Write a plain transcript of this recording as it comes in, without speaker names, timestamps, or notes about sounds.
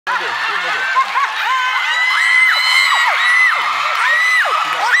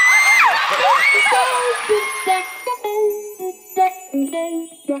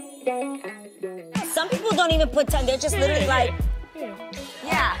Some people don't even put tongue. They're just literally like, yeah,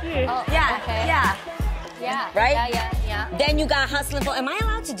 right? Yeah. Then you got hustling flow. Am I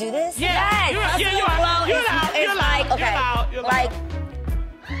allowed to do this? Yeah. Yes. Hustling You're flow You're is allowed. You're like, allowed. okay, You're allowed. You're like.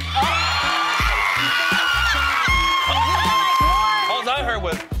 All I heard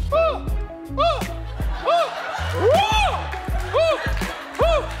was,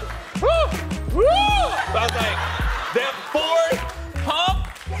 I was like, that fourth pump,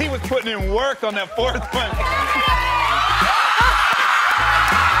 he was putting in work on that fourth one.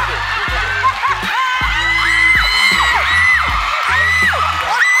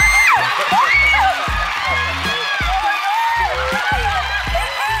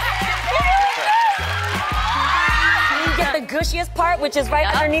 You get the gushiest part, which is right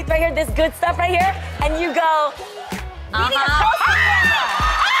underneath right here, this good stuff right here, and you go, I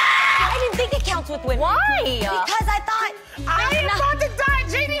didn't think it counts with women. Why? Because I thought I ain't about to die.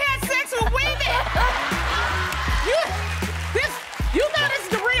 Jeannie had sex with women. You know this is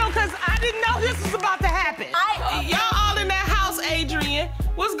the real, because I didn't know this was about to happen. Y'all all in that house, Adrian.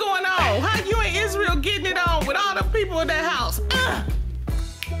 What's going on? How you and Israel getting it on with all the people in that house?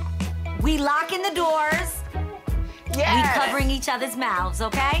 we locking the doors. Yes. We covering each other's mouths,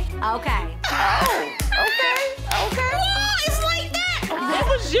 okay? Okay. Oh, okay. Oh, it's like that. It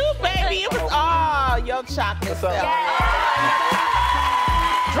was you, baby. It was, your chocolate stuff.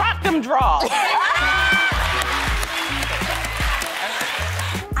 Drop them draws.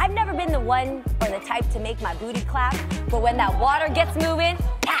 I've never been the one or the type to make my booty clap, but when that water gets moving,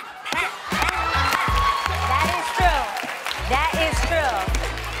 that is true. That is true.